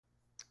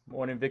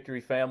Morning,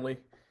 Victory family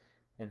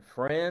and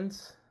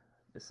friends.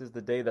 This is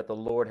the day that the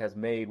Lord has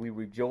made. We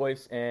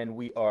rejoice and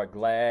we are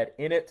glad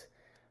in it.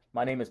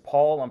 My name is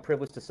Paul. I'm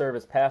privileged to serve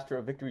as pastor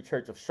of Victory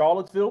Church of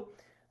Charlottesville.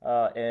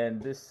 And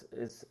this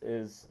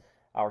is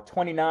our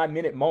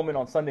 29-minute moment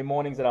on Sunday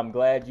mornings that I'm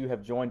glad you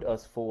have joined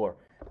us for.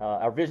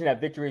 Our vision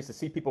at Victory is to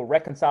see people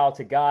reconciled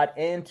to God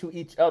and to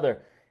each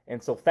other.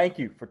 And so thank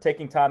you for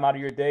taking time out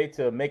of your day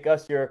to make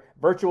us your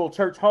virtual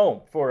church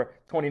home for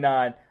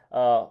 29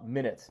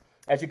 minutes.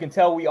 As you can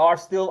tell, we are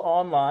still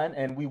online,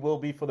 and we will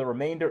be for the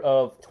remainder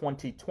of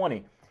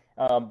 2020.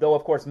 Though,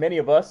 of course, many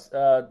of us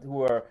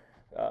who are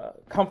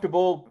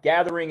comfortable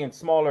gathering in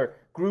smaller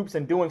groups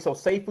and doing so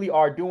safely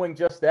are doing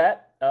just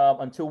that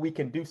until we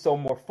can do so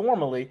more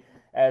formally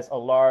as a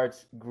large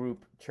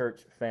group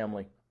church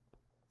family.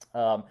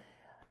 I'm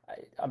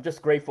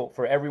just grateful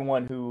for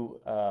everyone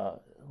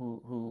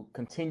who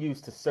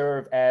continues to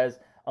serve as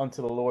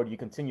unto the Lord. You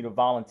continue to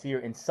volunteer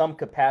in some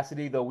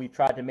capacity, though we've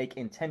tried to make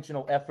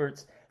intentional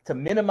efforts to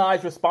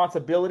minimize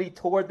responsibility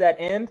toward that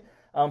end,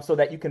 so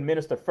that you can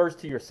minister first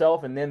to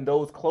yourself and then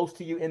those close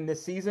to you in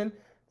this season.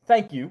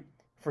 Thank you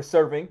for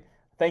serving.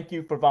 Thank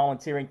you for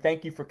volunteering.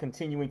 Thank you for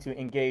continuing to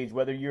engage,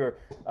 whether you're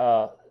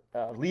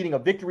leading a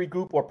victory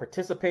group or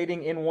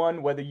participating in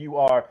one, whether you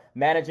are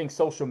managing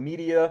social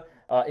media,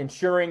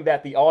 ensuring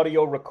that the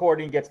audio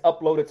recording gets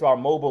uploaded to our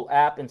mobile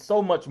app, and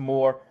so much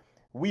more.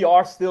 We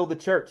are still the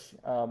church.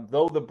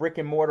 Though the brick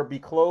and mortar be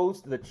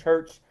closed, the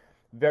church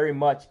very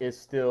much is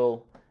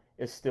still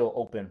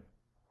open.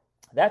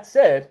 That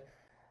said,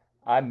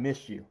 I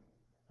miss you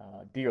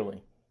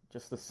dearly.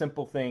 Just the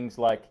simple things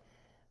like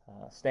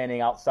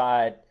standing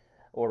outside,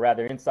 or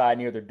rather inside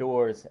near the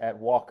doors at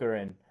Walker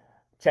and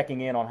checking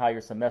in on how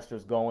your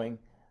semester's going,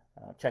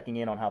 checking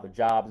in on how the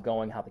job's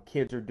going, how the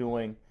kids are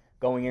doing,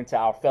 going into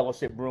our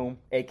fellowship room,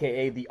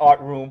 aka the art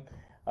room,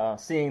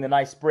 seeing the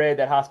nice spread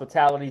that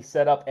hospitality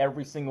set up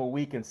every single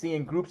week, and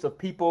seeing groups of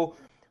people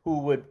who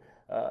would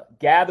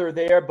gather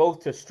there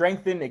both to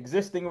strengthen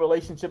existing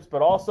relationships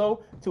but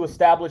also to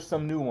establish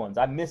some new ones.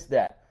 I miss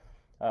that,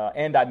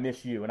 and I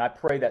miss you, and I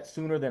pray that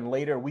sooner than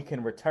later we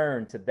can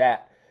return to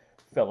that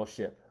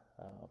fellowship.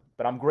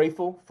 But I'm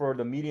grateful for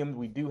the medium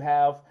we do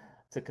have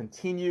to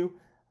continue,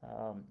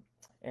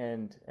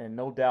 and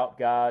no doubt,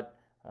 God,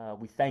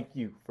 we thank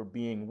you for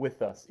being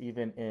with us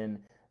even in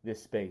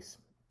this space.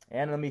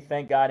 And let me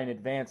thank God in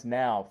advance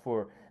now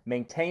for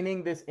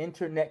maintaining this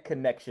internet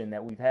connection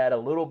that we've had a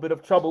little bit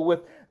of trouble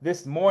with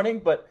this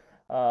morning. But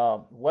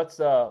what's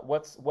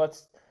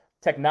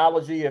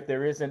technology if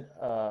there isn't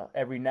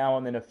every now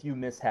and then a few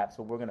mishaps?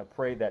 So we're going to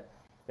pray that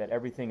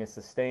everything is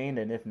sustained,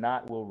 and if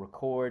not, we'll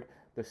record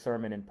the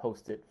sermon and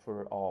post it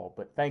for all.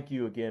 But thank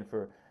you again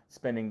for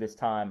spending this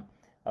time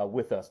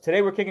with us.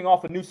 Today we're kicking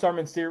off a new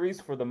sermon series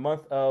for the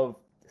month of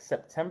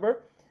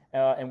September,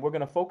 and we're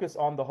going to focus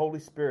on the Holy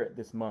Spirit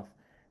this month.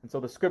 And so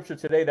the scripture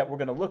today that we're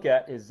going to look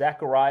at is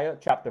Zechariah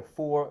chapter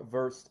 4,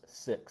 verse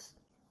 6.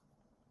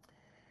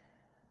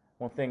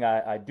 One thing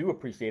I do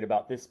appreciate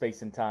about this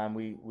space and time,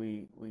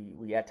 we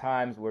at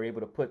times we're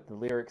able to put the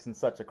lyrics and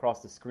such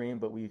across the screen,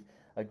 but we've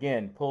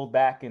again pulled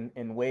back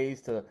in ways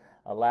to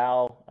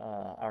allow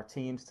our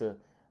teams to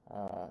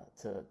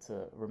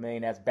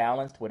remain as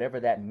balanced, whatever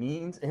that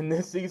means in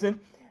this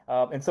season.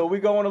 And so we're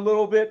going a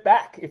little bit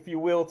back, if you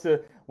will,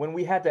 to when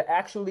we had to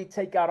actually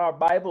take out our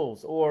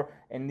Bibles, or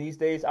in these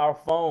days our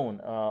phone,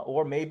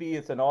 or maybe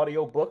it's an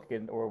audio book,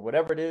 or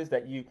whatever it is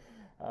that you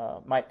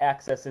might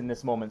access in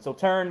this moment. So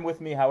turn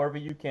with me, however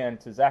you can,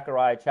 to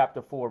Zechariah chapter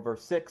 4,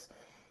 verse 6.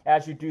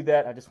 As you do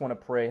that, I just want to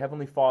pray.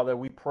 Heavenly Father,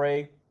 we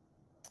pray.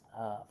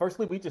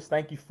 Firstly, we just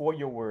thank you for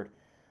your word,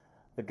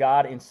 the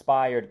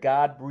God-inspired,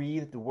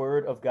 God-breathed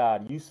word of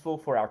God, useful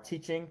for our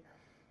teaching,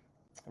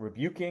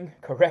 rebuking,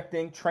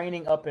 correcting,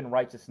 training up in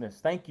righteousness.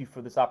 Thank you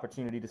for this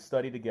opportunity to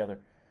study together.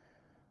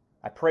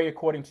 I pray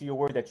according to your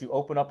word that you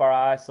open up our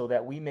eyes so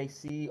that we may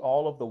see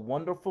all of the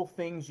wonderful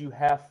things you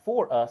have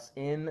for us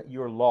in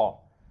your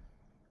law.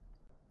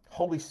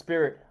 Holy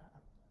Spirit,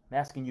 I'm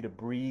asking you to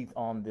breathe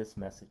on this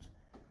message.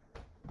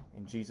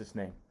 In Jesus'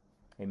 name,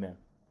 amen.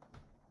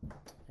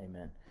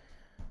 Amen.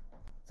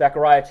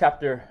 Zechariah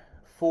chapter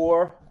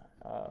 4,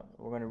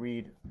 we're going to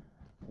read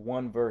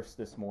one verse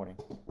this morning.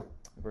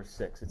 Verse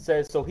 6. It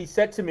says, "So he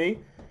said to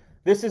me,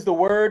 this is the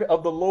word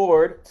of the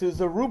Lord to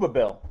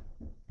Zerubbabel,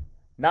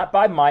 not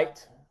by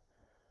might,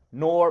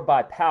 nor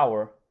by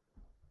power,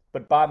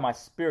 but by my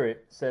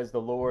spirit, says the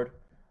Lord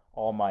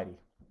Almighty."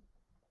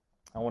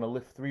 I want to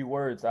lift three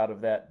words out of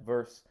that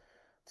verse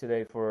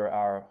today for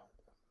our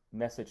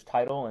message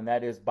title, and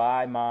that is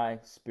by my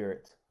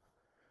spirit.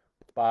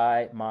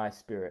 By my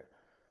spirit.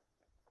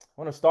 I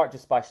want to start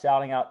just by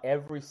shouting out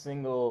every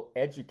single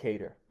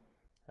educator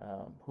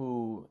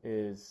who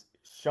is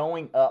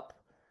showing up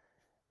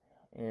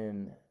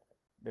in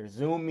their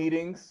Zoom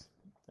meetings,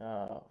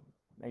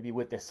 maybe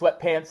with their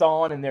sweatpants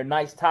on and their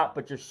nice top,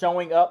 but you're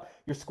showing up,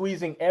 you're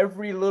squeezing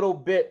every little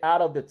bit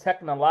out of the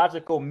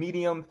technological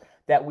medium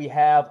that we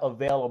have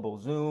available.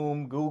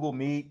 Zoom, Google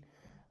Meet,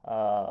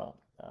 VoiceThread,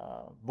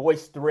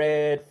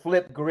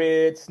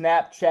 Flipgrid,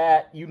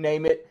 Snapchat, you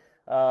name it.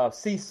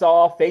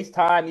 Seesaw,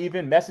 FaceTime,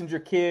 even Messenger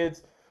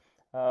Kids,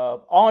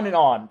 on and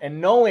on. And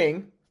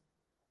knowing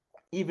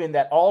even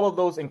that all of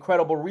those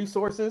incredible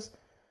resources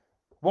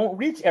won't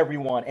reach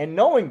everyone. And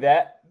knowing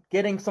that,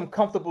 getting some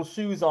comfortable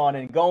shoes on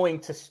and going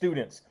to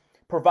students,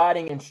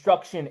 providing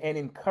instruction and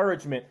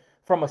encouragement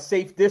from a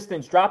safe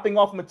distance, dropping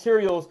off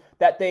materials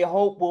that they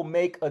hope will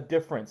make a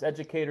difference.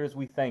 Educators,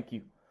 we thank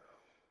you.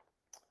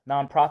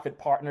 Nonprofit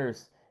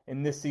partners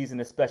in this season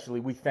especially,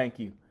 we thank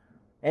you.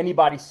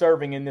 Anybody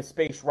serving in this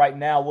space right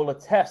now will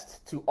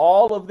attest to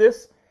all of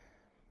this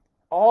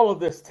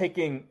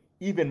taking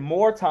even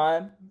more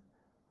time,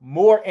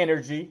 more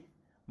energy,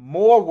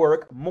 more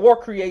work, more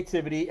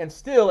creativity, and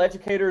still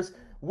educators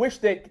wish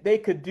that they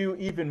could do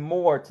even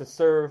more to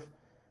serve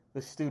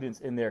the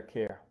students in their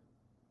care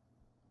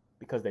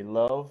because they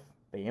love,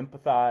 they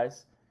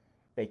empathize,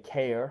 they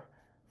care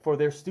for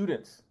their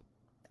students,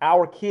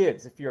 our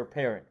kids, if you're a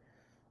parent,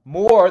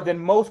 more than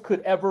most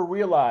could ever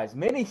realize.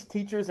 Many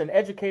teachers and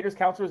educators,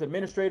 counselors,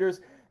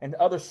 administrators, and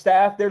other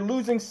staff, they're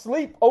losing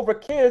sleep over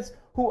kids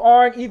who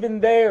aren't even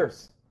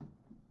theirs.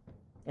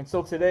 And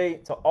so today,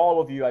 to all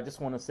of you, I just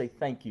want to say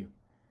thank you.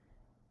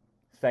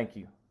 Thank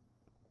you.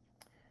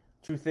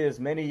 Truth is,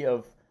 many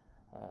of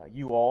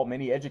you all,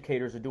 many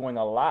educators are doing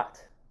a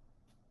lot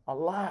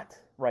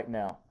right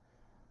now.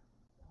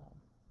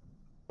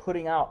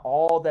 Putting out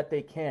all that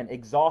they can,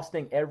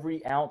 exhausting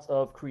every ounce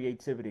of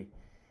creativity.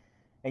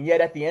 And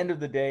yet at the end of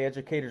the day,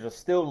 educators are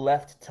still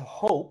left to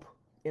hope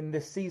in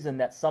this season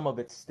that some of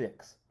it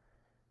sticks.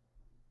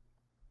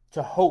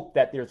 To hope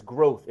that there's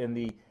growth in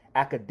the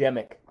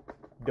academic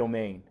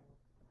domain.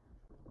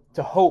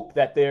 To hope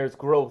that there's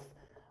growth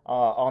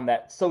on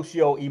that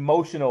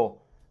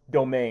socio-emotional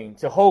domain.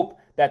 To hope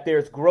that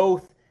there's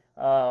growth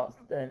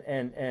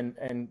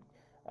and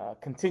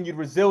continued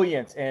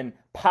resilience and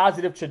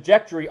positive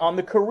trajectory on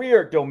the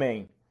career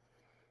domain.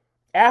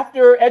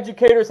 After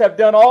educators have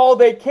done all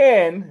they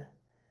can,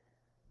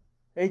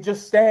 they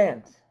just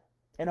stand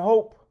and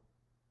hope.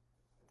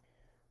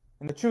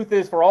 And the truth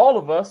is, for all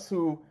of us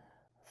who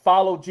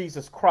follow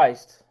Jesus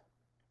Christ,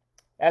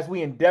 as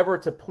we endeavor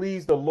to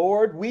please the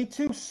Lord, we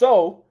too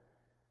sow,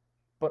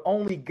 but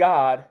only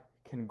God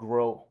can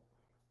grow.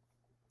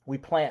 We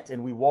plant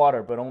and we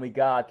water, but only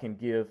God can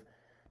give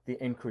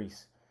the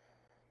increase.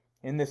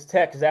 In this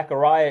text,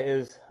 Zechariah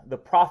is the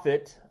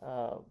prophet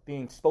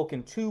being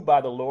spoken to by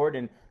the Lord,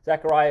 and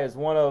Zechariah is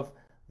one of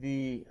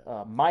the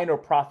minor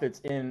prophets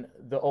in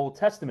the Old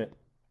Testament.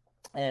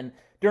 And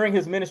during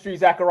his ministry,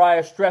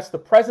 Zechariah stressed the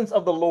presence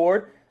of the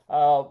Lord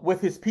with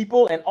his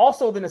people and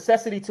also the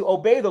necessity to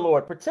obey the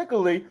Lord,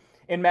 particularly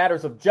in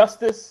matters of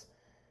justice,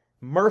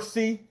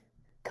 mercy,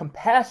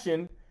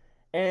 compassion,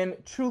 and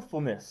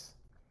truthfulness.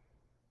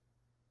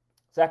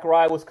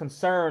 Zechariah was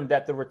concerned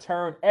that the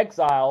returned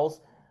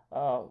exiles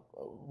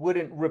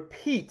wouldn't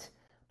repeat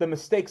the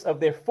mistakes of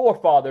their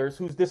forefathers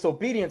whose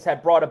disobedience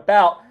had brought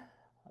about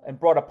and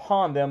brought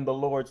upon them the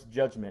Lord's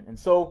judgment. And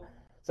so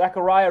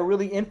Zechariah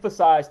really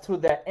emphasized to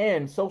that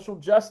end social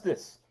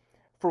justice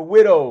for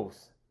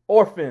widows,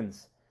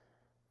 orphans,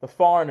 the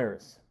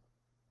foreigners.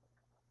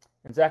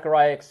 And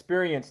Zechariah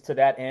experienced to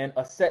that end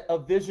a set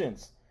of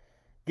visions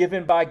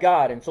given by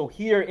God. And so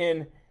here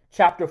in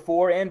chapter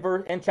 4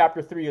 and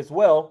chapter 3 as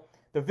well,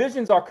 the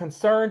visions are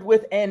concerned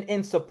with and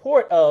in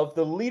support of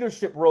the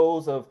leadership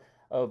roles of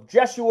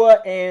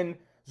Jeshua and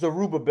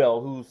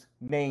Zerubbabel, who's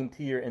named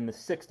here in the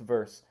 6th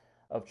verse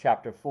of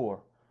chapter 4,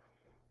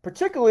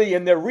 particularly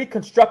in their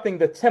reconstructing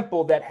the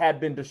temple that had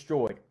been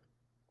destroyed.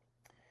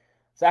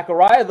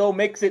 Zechariah, though,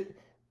 makes it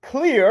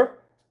clear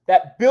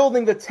that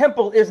building the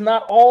temple is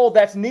not all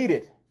that's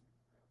needed,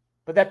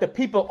 but that the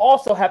people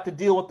also have to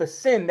deal with the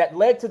sin that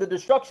led to the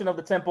destruction of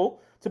the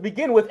temple to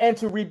begin with and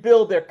to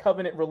rebuild their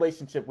covenant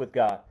relationship with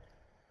God.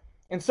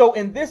 And so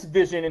in this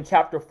vision in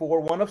chapter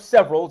 4, one of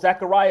several,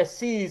 Zechariah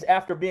sees,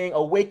 after being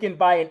awakened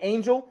by an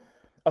angel,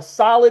 a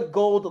solid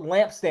gold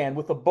lampstand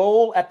with a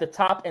bowl at the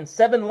top and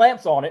 7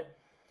 lamps on it,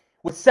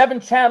 with 7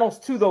 channels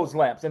to those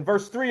lamps. And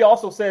verse 3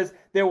 also says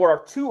there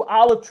were 2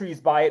 olive trees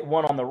by it,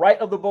 one on the right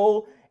of the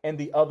bowl and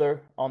the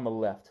other on the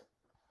left.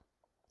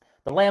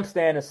 The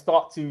lampstand is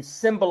thought to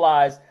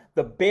symbolize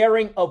the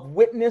bearing of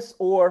witness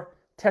or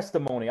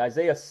testimony.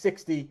 Isaiah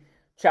 60,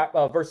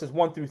 verses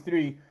 1 through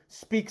 3,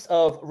 speaks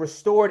of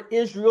restored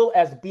Israel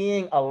as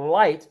being a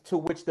light to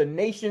which the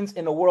nations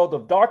in a world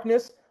of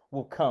darkness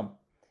will come.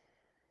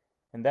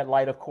 And that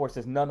light, of course,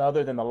 is none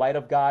other than the light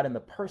of God in the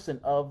person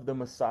of the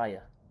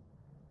Messiah.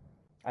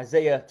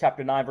 Isaiah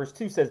chapter 9, verse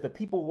 2 says, "The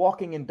people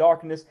walking in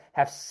darkness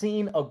have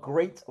seen a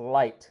great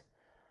light.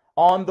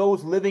 On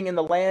those living in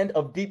the land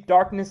of deep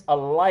darkness, a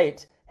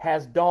light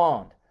has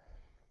dawned."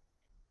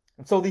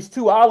 And so these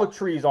 2 olive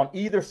trees on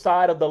either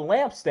side of the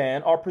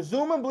lampstand are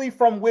presumably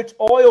from which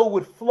oil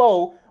would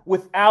flow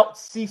without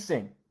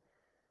ceasing,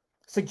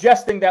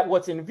 suggesting that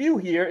what's in view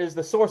here is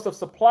the source of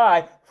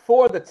supply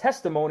for the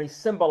testimony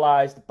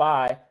symbolized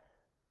by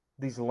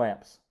these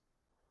lamps.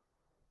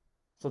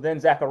 So then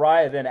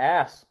Zechariah then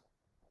asks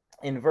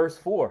in verse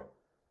 4,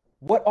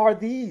 "What are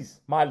these,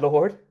 my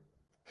Lord?"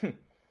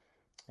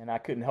 And I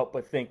couldn't help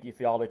but think, if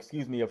y'all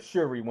excuse me, of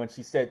Shuri when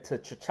she said to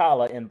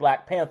T'Challa in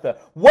Black Panther,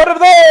 "What of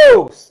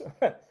those?"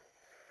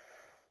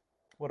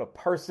 What a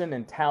person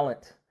and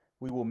talent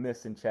we will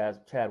miss in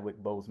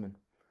Chadwick Boseman.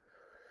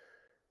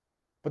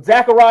 But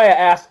Zechariah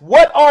asked,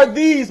 "What are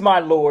these, my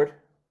Lord?"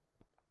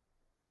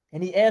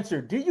 And he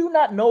answered, "Do you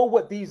not know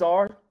what these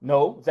are?"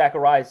 "No,"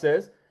 Zechariah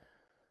says.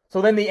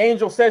 So then the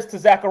angel says to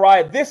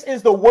Zechariah, "This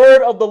is the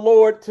word of the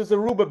Lord to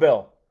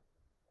Zerubbabel.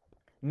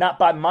 Not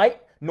by might,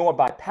 nor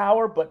by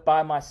power, but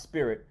by my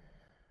spirit,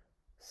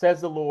 says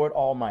the Lord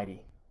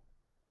Almighty."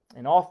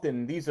 And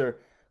often these are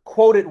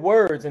quoted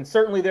words, and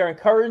certainly they're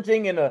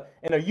encouraging in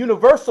a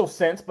universal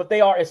sense, but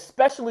they are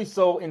especially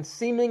so in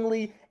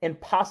seemingly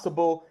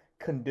impossible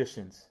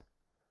conditions.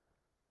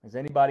 Has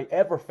anybody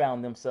ever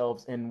found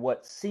themselves in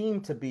what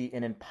seemed to be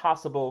an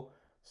impossible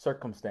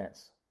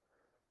circumstance?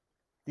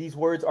 These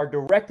words are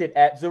directed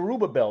at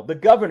Zerubbabel, the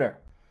governor,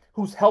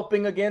 who's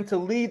helping again to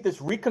lead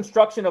this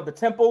reconstruction of the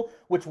temple,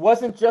 which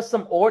wasn't just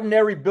some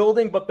ordinary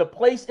building, but the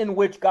place in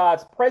which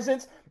God's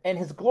presence and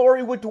his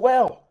glory would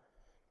dwell.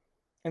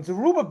 And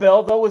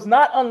Zerubbabel, though, is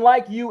not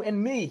unlike you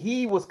and me.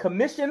 He was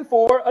commissioned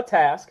for a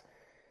task,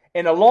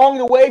 and along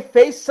the way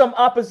faced some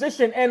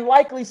opposition and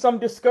likely some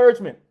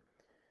discouragement.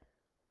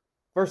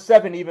 Verse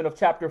 7 even of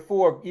chapter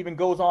 4 even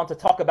goes on to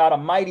talk about a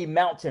mighty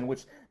mountain,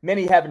 which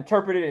many have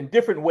interpreted in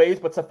different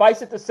ways, but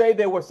suffice it to say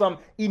there were some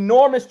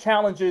enormous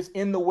challenges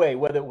in the way,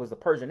 whether it was the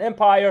Persian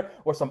Empire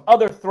or some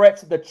other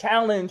threats. The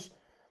challenge,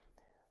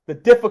 the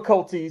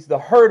difficulties, the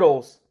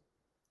hurdles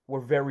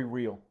were very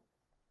real.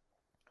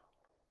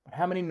 But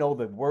how many know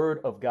the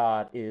word of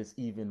God is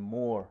even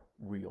more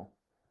real?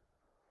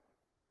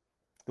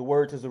 The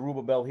word to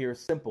Zerubbabel here is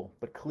simple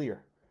but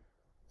clear.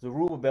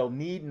 Zerubbabel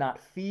need not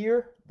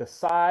fear the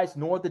size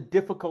nor the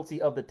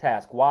difficulty of the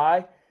task.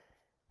 Why?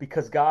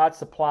 Because God's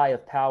supply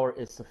of power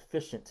is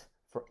sufficient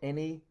for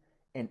any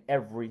and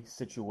every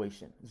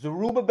situation.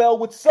 Zerubbabel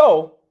would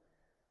sow,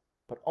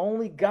 but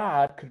only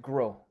God could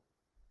grow.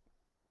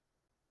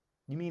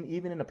 You mean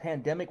even in a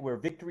pandemic where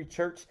Victory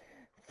Church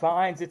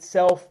finds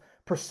itself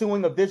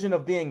pursuing a vision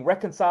of being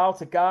reconciled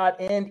to God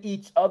and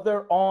each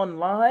other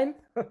online?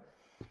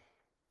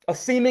 A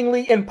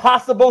seemingly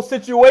impossible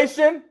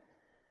situation?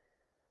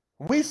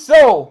 We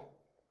sow,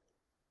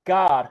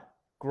 God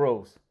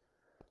grows.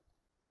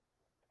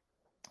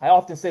 I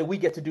often say we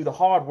get to do the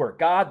hard work.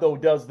 God, though,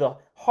 does the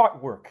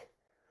heart work.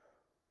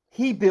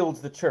 He builds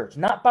the church,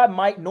 not by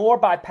might nor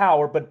by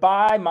power, but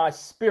by my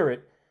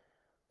spirit,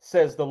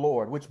 says the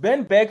Lord. Which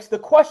then begs the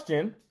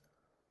question,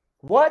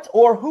 what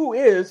or who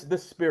is the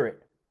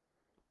Spirit?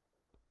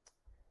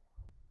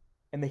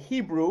 In the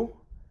Hebrew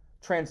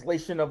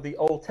translation of the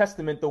Old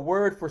Testament, the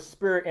word for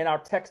spirit in our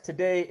text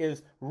today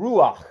is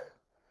ruach.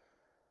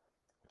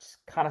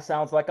 Kind of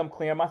sounds like I'm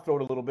clearing my throat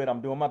a little bit.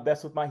 I'm doing my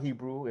best with my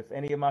Hebrew. If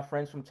any of my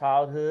friends from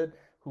childhood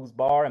whose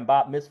bar and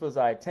bat mitzvahs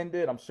I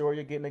attended, I'm sure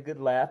you're getting a good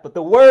laugh. But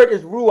the word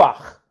is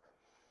ruach,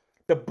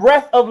 the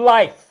breath of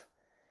life.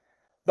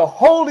 The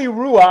holy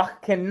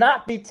ruach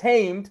cannot be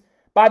tamed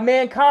by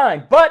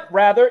mankind, but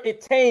rather it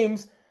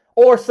tames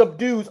or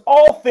subdues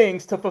all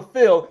things to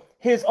fulfill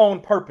his own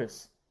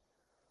purpose.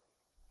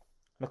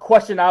 The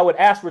question I would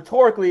ask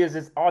rhetorically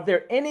is, are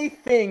there any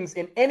things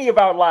in any of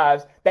our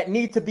lives that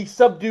need to be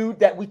subdued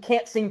that we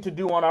can't seem to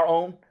do on our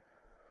own?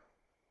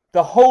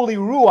 The Holy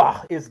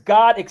Ruach is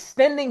God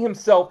extending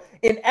himself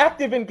in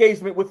active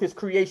engagement with his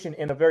creation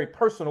in a very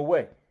personal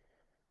way.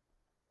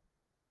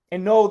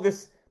 And no,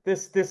 this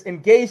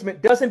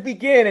engagement doesn't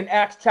begin in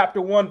Acts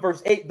chapter 1,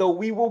 verse 8, though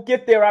we will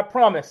get there, I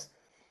promise.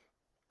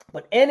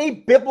 But any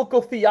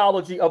biblical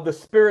theology of the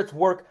Spirit's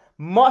work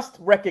must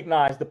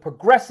recognize the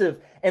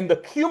progressive and the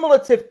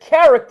cumulative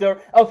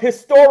character of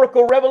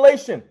historical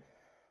revelation.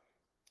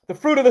 The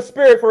fruit of the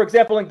Spirit, for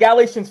example, in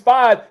Galatians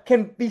 5,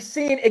 can be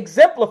seen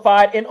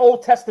exemplified in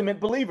Old Testament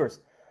believers.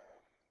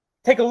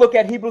 Take a look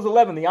at Hebrews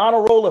 11, the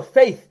honor roll of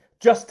faith,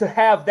 just to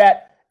have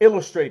that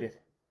illustrated.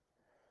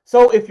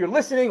 So if you're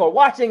listening or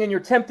watching and you're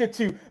tempted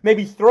to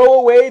maybe throw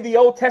away the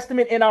Old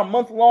Testament in our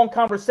month-long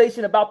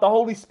conversation about the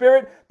Holy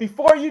Spirit,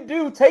 before you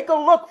do, take a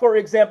look, for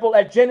example,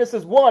 at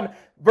Genesis 1,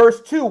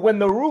 verse 2, when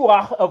the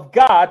Ruach of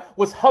God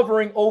was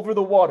hovering over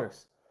the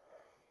waters.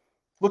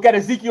 Look at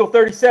Ezekiel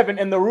 37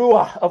 and the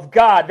Ruach of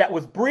God that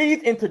was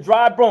breathed into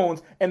dry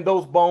bones, and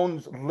those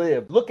bones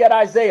lived. Look at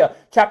Isaiah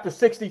chapter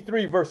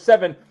 63, verse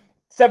 7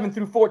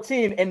 through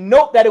 14, and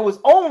note that it was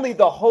only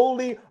the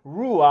Holy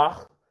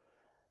Ruach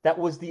that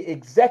was the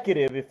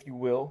executive, if you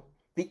will,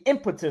 the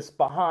impetus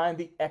behind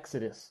the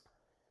Exodus.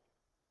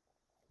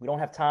 We don't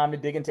have time to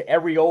dig into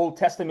every Old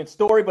Testament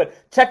story, but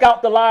check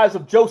out the lives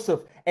of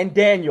Joseph and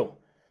Daniel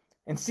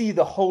and see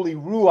the Holy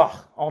Ruach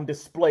on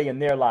display in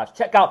their lives.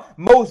 Check out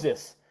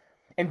Moses.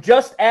 And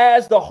just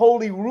as the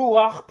Holy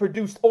Ruach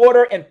produced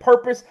order and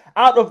purpose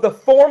out of the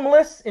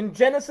formless in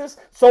Genesis,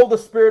 so the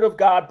Spirit of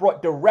God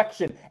brought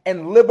direction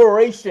and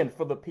liberation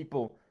for the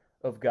people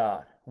of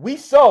God. We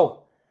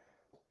sow,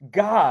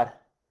 God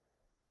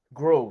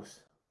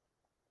grows.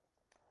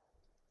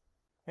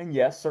 And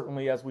yes,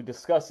 certainly as we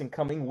discuss in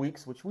coming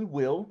weeks, which we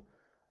will,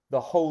 the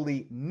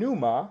Holy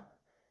Pneuma,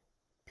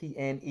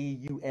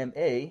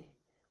 Pneuma,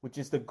 which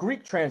is the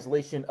Greek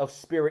translation of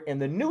Spirit in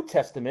the New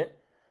Testament,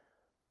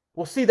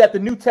 we'll see that the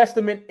New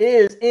Testament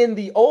is in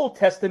the Old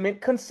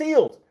Testament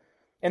concealed,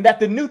 and that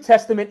the New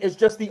Testament is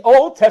just the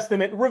Old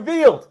Testament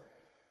revealed.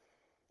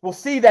 We'll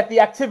see that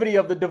the activity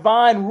of the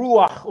divine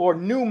Ruach or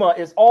Pneuma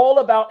is all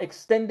about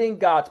extending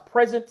God's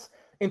presence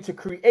into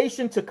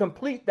creation to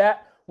complete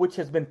that which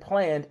has been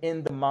planned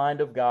in the mind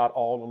of God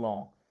all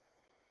along.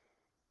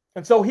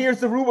 And so here's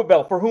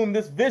Zerubbabel, for whom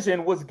this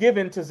vision was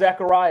given to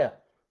Zechariah.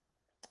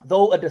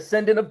 Though a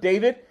descendant of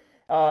David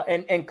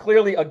and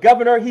clearly a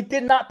governor, he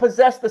did not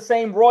possess the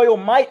same royal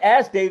might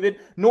as David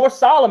nor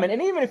Solomon.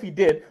 And even if he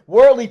did,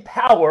 worldly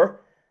power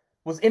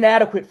was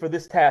inadequate for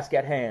this task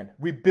at hand,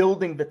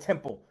 rebuilding the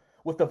temple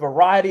with a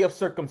variety of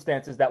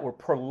circumstances that were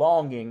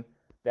prolonging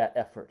that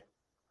effort.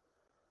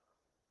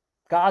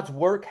 God's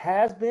work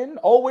has been,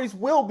 always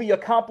will be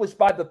accomplished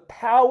by the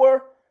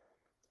power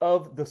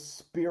of the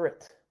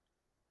Spirit,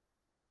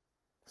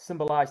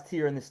 symbolized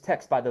here in this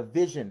text by the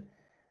vision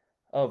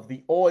of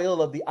the oil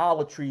of the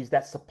olive trees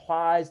that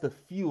supplies the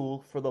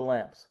fuel for the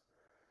lamps.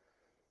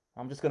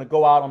 I'm just going to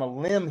go out on a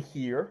limb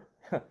here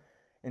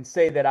and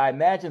say that I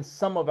imagine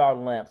some of our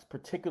lamps,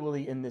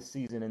 particularly in this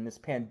season, in this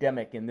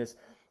pandemic, in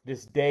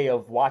this day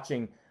of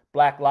watching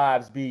Black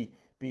lives be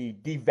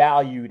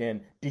devalued and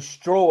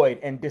destroyed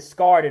and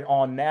discarded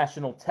on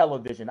national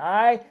television.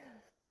 I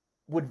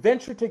would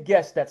venture to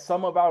guess that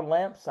some of our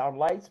lamps, our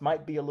lights,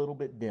 might be a little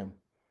bit dim.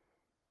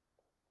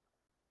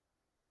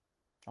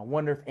 I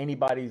wonder if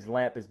anybody's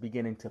lamp is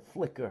beginning to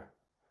flicker.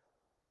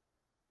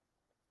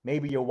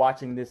 Maybe you're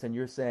watching this and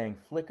you're saying,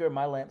 "Flicker,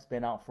 my lamp's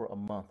been out for a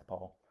month,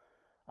 Paul.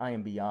 I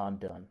am beyond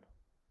done."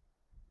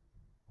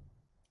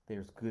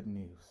 There's good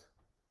news.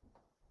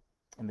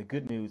 And the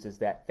good news is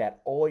that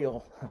that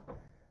oil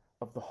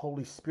of the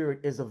Holy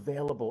Spirit is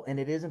available, and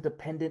it isn't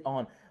dependent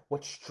on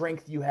what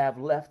strength you have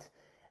left,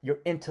 your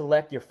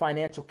intellect, your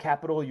financial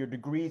capital, your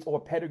degrees or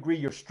pedigree,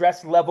 your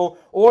stress level,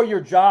 or your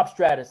job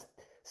status.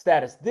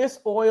 This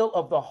oil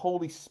of the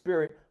Holy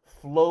Spirit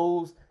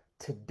flows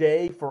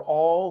today for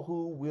all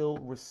who will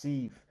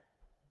receive.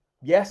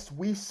 Yes,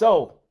 we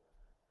sow,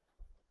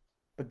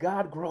 but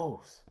God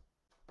grows.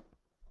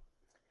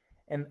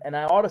 And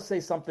I ought to say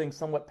something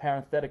somewhat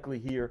parenthetically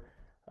here.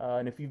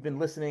 And if you've been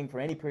listening for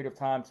any period of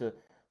time to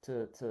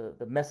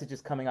the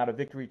messages coming out of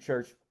Victory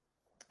Church,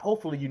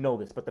 hopefully you know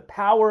this, but the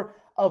power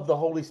of the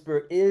Holy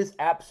Spirit is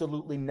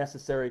absolutely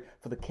necessary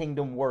for the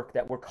kingdom work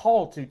that we're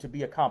called to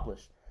be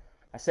accomplished.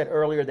 I said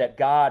earlier that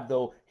God,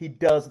 though, he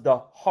does the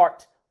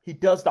heart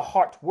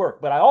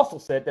work, but I also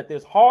said that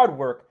there's hard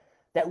work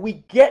that we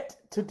get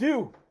to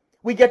do.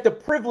 We get the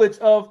privilege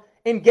of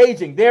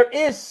engaging. There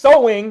is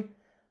sowing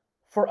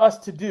for us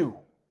to do.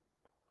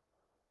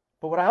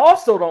 But what I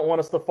also don't want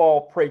us to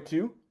fall prey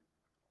to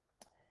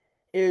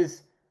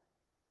is,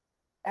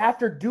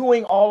 after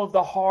doing all of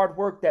the hard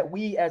work that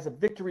we as a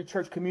Victory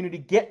Church community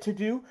get to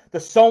do, the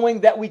sowing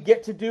that we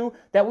get to do,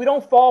 that we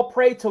don't fall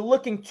prey to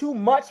looking too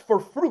much for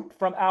fruit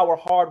from our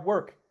hard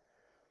work.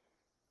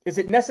 Is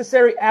it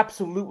necessary?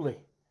 Absolutely.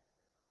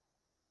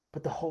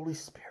 But the Holy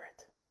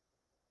Spirit,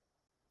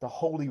 the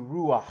Holy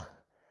Ruach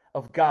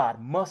of God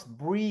must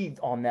breathe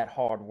on that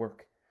hard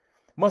work,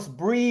 must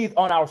breathe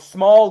on our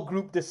small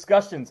group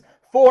discussions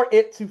for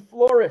it to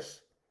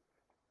flourish.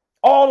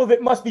 All of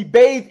it must be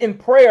bathed in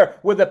prayer,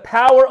 where the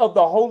power of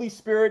the Holy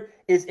Spirit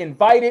is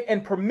invited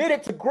and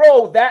permitted to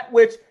grow that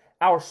which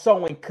our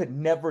sowing could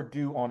never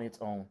do on its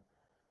own.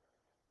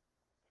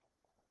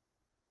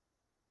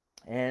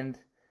 And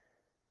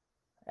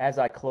as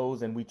I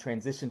close and we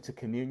transition to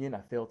communion, I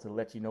failed to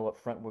let you know up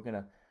front, we're going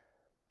to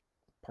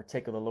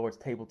partake of the Lord's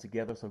table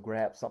together, so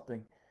grab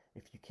something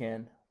if you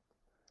can.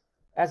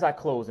 As I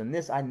close, and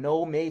this I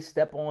know may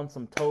step on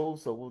some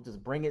toes, so we'll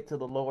just bring it to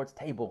the Lord's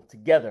table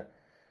together.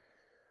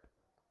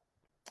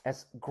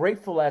 As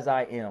grateful as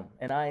I am,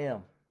 and I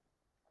am,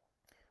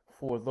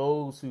 for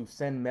those who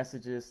send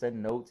messages,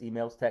 send notes,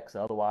 emails, texts,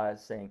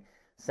 otherwise,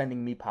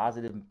 sending me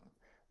positive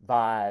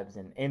vibes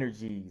and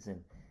energies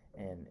and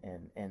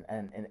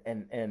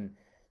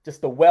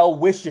just the well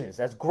wishes.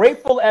 As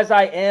grateful as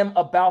I am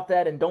about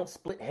that, and don't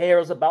split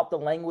hairs about the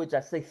language, I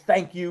say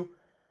thank you.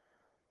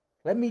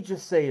 Let me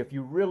just say, if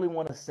you really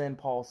want to send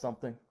Paul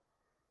something,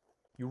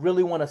 you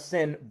really want to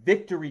send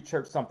Victory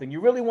Church something,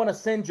 you really want to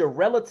send your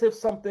relatives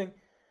something,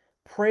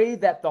 pray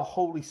that the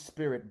Holy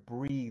Spirit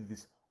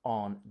breathes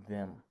on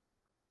them.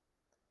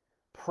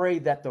 Pray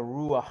that the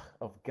Ruach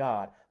of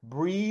God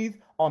breathe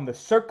on the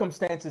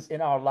circumstances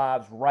in our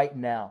lives right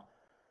now.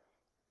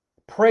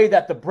 Pray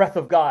that the breath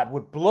of God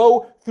would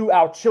blow through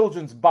our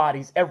children's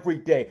bodies every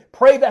day.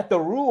 Pray that the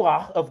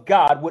Ruach of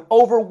God would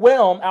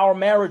overwhelm our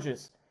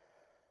marriages.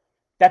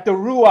 That the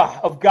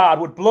Ruach of God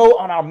would blow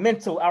on our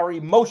mental, our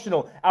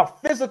emotional, our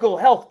physical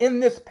health in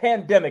this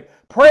pandemic.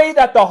 Pray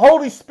that the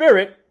Holy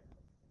Spirit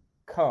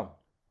come.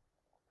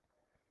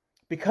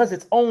 Because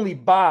it's only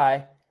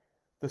by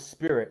the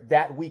Spirit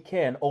that we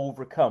can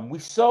overcome. We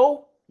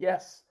sow,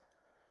 yes,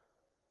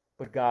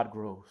 but God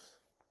grows.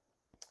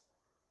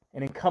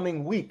 And in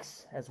coming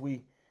weeks, as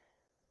we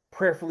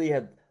prayerfully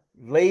have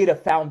laid a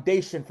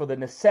foundation for the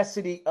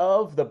necessity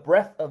of the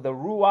breath of the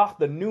Ruach,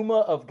 the pneuma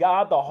of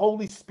God, the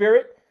Holy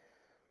Spirit,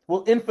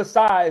 will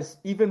emphasize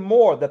even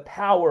more the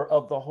power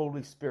of the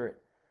Holy Spirit.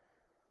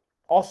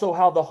 Also,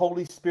 how the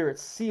Holy Spirit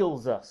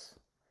seals us,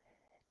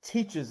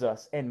 teaches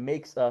us, and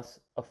makes us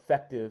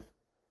effective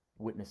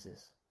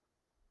witnesses.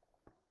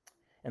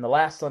 And the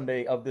last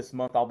Sunday of this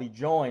month, I'll be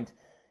joined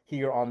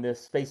here on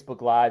this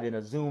Facebook Live in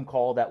a Zoom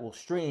call that will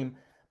stream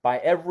by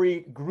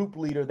every group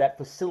leader that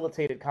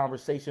facilitated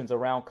conversations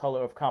around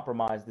Color of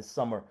Compromise this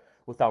summer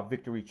with our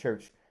Victory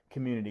Church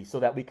community, so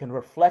that we can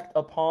reflect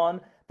upon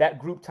that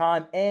group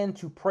time and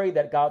to pray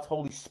that God's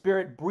Holy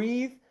Spirit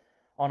breathe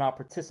on our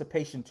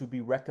participation to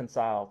be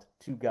reconciled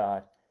to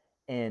God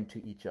and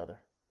to each other.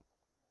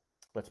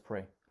 Let's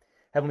pray.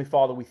 Heavenly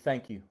Father, we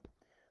thank you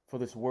for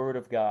this word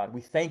of God.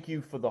 We thank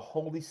you for the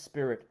Holy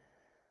Spirit,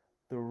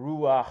 the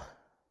Ruach.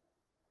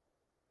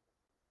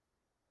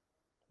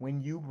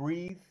 When you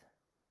breathe,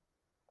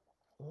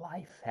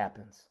 life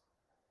happens.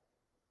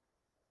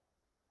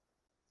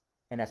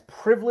 And as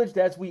privileged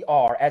as we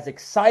are, as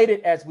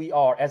excited as we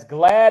are, as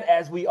glad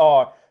as we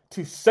are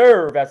to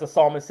serve, as the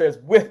psalmist says,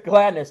 with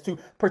gladness, to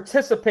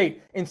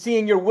participate in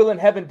seeing your will in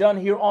heaven done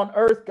here on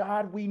earth,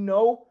 God, we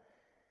know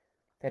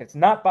that it's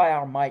not by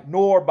our might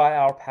nor by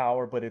our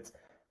power, but it's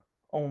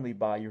only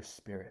by your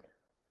Spirit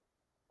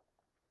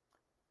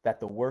that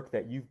the work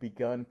that you've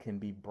begun can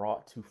be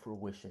brought to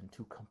fruition,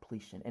 to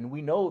completion. And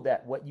we know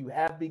that what you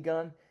have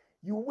begun,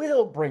 you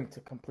will bring to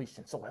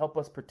completion. So help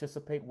us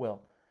participate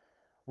well,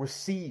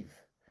 receive,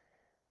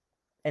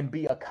 and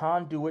be a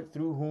conduit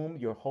through whom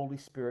your Holy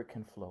Spirit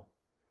can flow.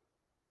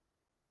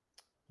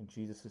 In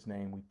Jesus'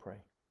 name we pray.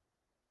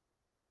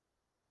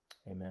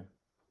 Amen.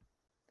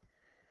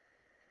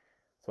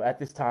 So at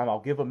this time, I'll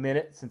give a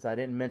minute, since I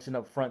didn't mention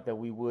up front that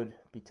we would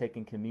be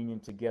taking communion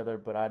together,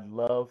 but I'd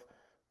love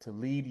to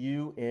lead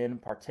you in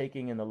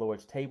partaking in the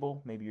Lord's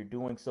table. Maybe you're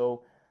doing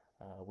so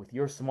with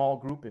your small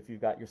group, if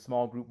you've got your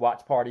small group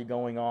watch party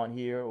going on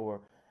here,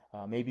 or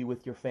maybe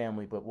with your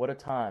family. But what a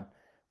time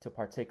to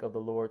partake of the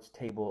Lord's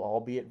table,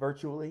 albeit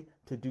virtually,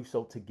 to do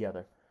so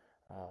together.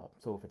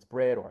 So if it's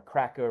bread or a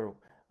cracker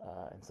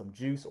and some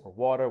juice or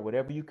water,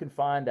 whatever you can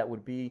find that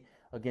would be,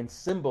 again,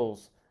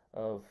 symbols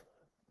of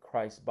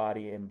Christ's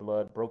body and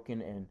blood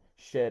broken and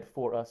shed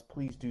for us,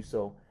 please do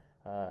so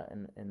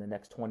in the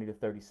next 20 to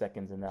 30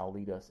 seconds, and that'll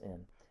lead us in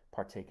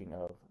partaking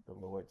of the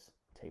Lord's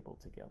table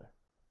together.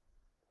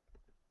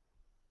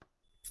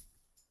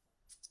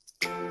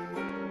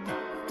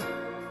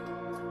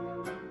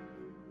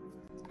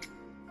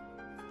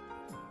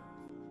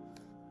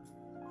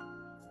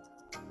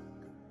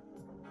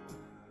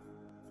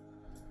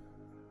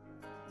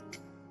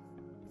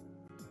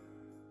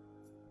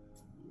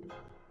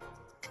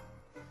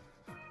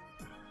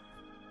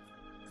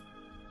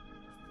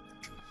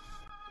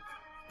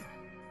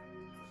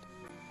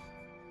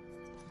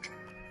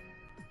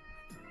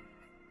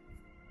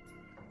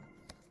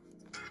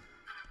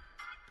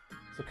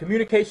 So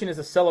communication is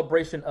a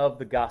celebration of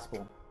the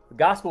gospel. The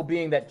gospel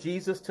being that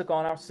Jesus took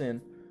on our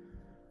sin,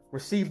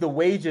 received the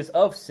wages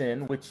of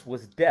sin, which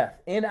was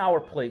death, in our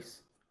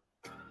place,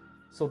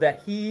 so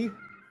that we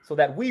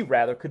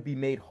could be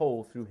made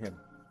whole through him.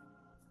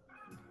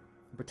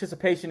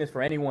 Participation is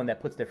for anyone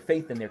that puts their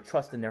faith and their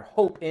trust and their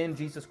hope in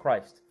Jesus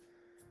Christ.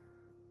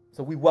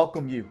 So we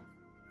welcome you,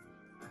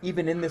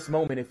 even in this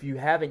moment, if you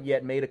haven't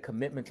yet made a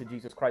commitment to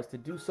Jesus Christ, to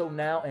do so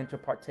now and to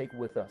partake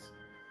with us.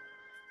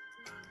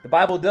 The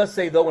Bible does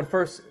say, though, in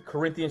 1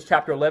 Corinthians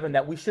chapter 11,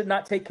 that we should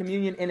not take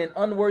communion in an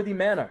unworthy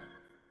manner.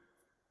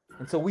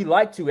 And so we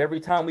like to, every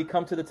time we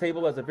come to the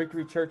table as a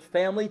Victory Church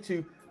family,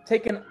 to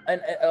take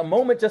a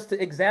moment just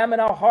to examine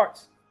our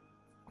hearts,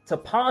 to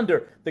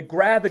ponder the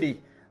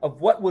gravity of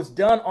what was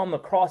done on the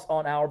cross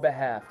on our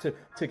behalf,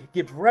 to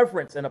give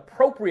reverence and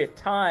appropriate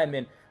time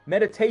and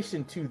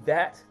meditation to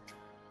that,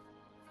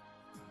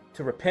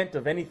 to repent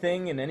of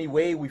anything in any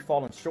way we've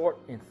fallen short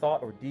in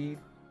thought or deed,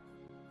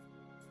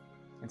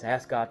 and to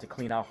ask God to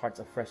clean our hearts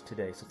afresh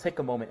today. So take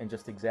a moment and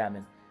just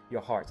examine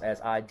your hearts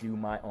as I do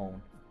my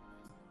own.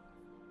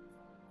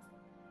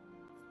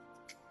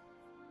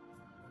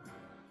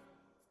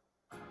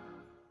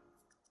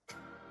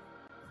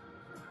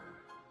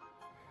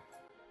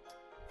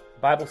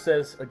 The Bible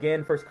says,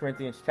 again, 1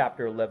 Corinthians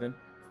chapter 11,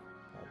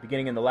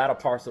 beginning in the latter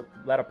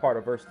part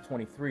of verse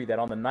 23, that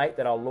on the night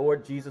that our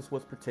Lord Jesus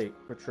was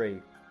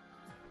betrayed,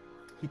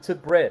 he took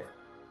bread,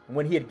 and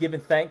when he had given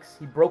thanks,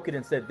 he broke it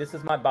and said, "This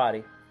is my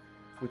body,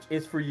 which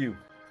is for you.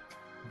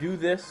 Do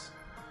this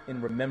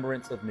in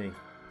remembrance of me."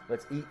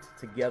 Let's eat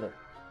together.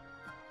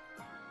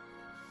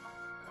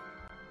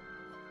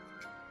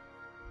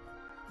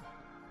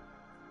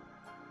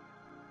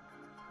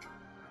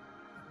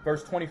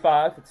 Verse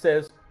 25, it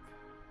says,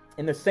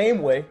 "In the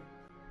same way,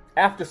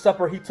 after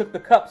supper, he took the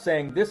cup,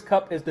 saying, 'This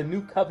cup is the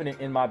new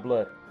covenant in my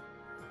blood.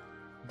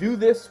 Do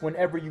this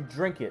whenever you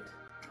drink it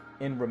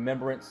in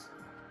remembrance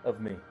of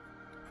me.'"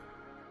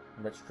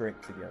 Let's drink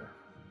together.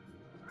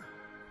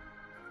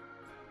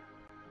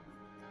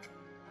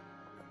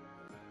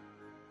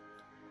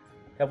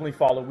 Heavenly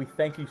Father, we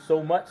thank you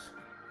so much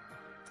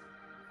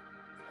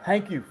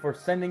Thank you for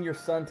sending your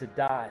son to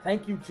die.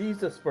 Thank you,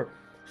 Jesus, for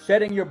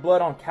shedding your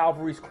blood on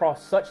Calvary's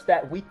cross such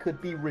that we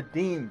could be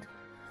redeemed,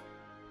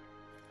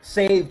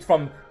 saved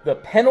from the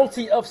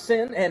penalty of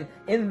sin, and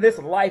in this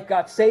life,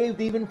 God,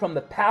 saved even from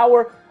the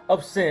power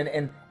of sin,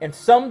 and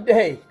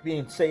someday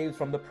being saved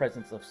from the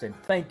presence of sin.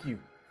 Thank you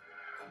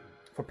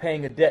for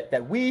paying a debt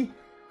that we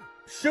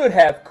should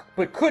have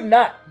but could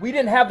not. We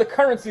didn't have the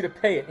currency to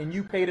pay it, and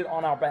you paid it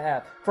on our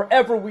behalf.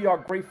 Forever we are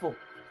grateful,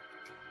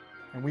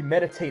 and we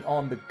meditate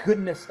on the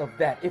goodness of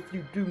that. If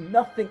you do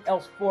nothing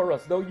else for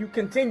us, though you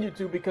continue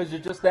to because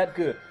you're just that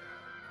good,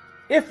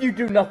 if you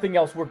do nothing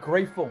else, we're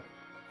grateful,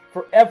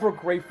 forever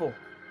grateful.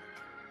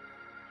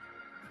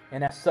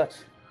 And as such,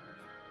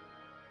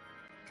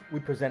 we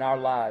present our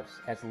lives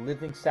as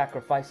living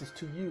sacrifices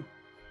to you,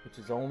 which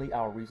is only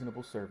our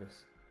reasonable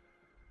service.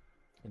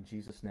 In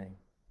Jesus' name,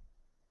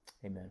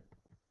 amen.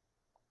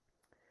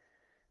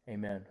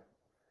 Amen.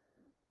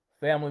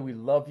 Family, we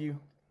love you.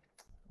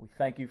 We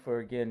thank you for,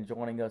 again,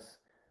 joining us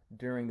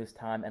during this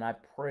time. And I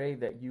pray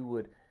that you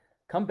would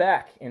come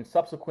back in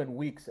subsequent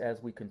weeks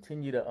as we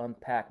continue to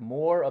unpack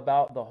more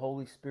about the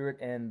Holy Spirit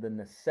and the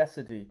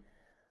necessity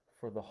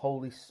for the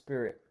Holy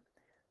Spirit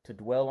to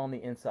dwell on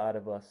the inside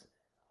of us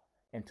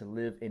and to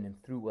live in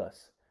and through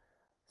us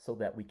so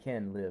that we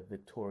can live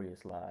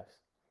victorious lives.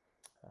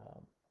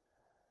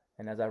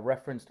 And as I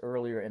referenced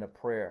earlier in a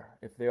prayer,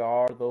 if there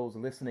are those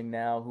listening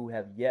now who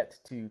have yet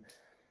to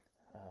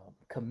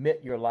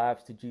commit your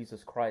lives to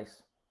Jesus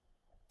Christ,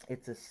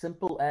 it's as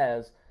simple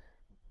as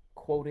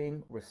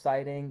quoting,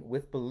 reciting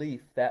with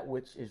belief that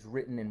which is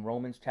written in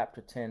Romans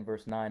chapter 10,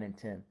 verse 9 and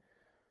 10.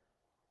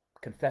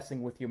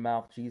 Confessing with your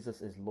mouth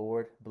Jesus is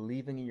Lord,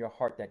 believing in your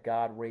heart that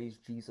God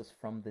raised Jesus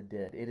from the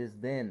dead. It is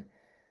then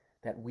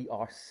that we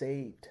are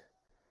saved,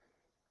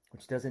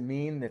 which doesn't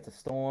mean it's a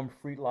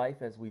storm-free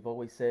life, as we've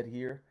always said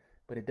here,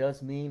 but it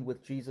does mean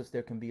with Jesus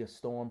there can be a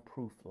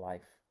storm-proof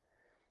life.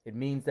 It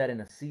means that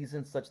in a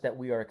season such that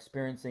we are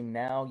experiencing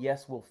now,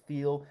 yes, we'll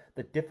feel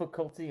the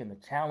difficulty and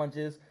the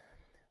challenges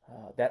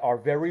that are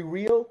very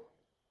real,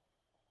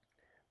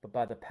 but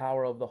by the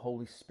power of the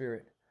Holy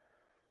Spirit,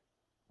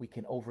 we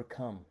can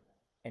overcome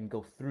and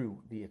go through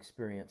the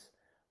experience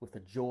with a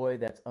joy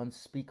that's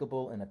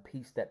unspeakable and a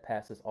peace that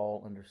passes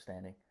all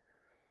understanding.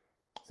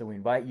 So we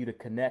invite you to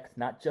connect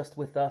not just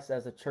with us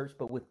as a church,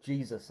 but with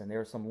Jesus. And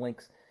there are some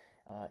links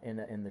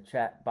in the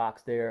chat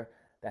box there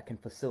that can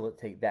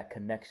facilitate that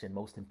connection,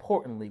 most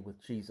importantly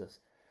with Jesus,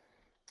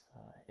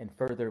 and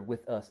further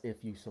with us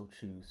if you so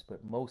choose,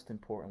 but most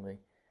importantly,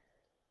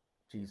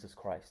 Jesus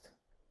Christ.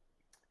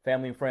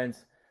 Family and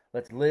friends,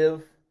 let's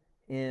live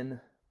in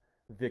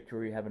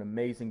victory. Have an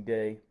amazing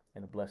day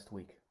and a blessed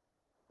week.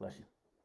 Bless you.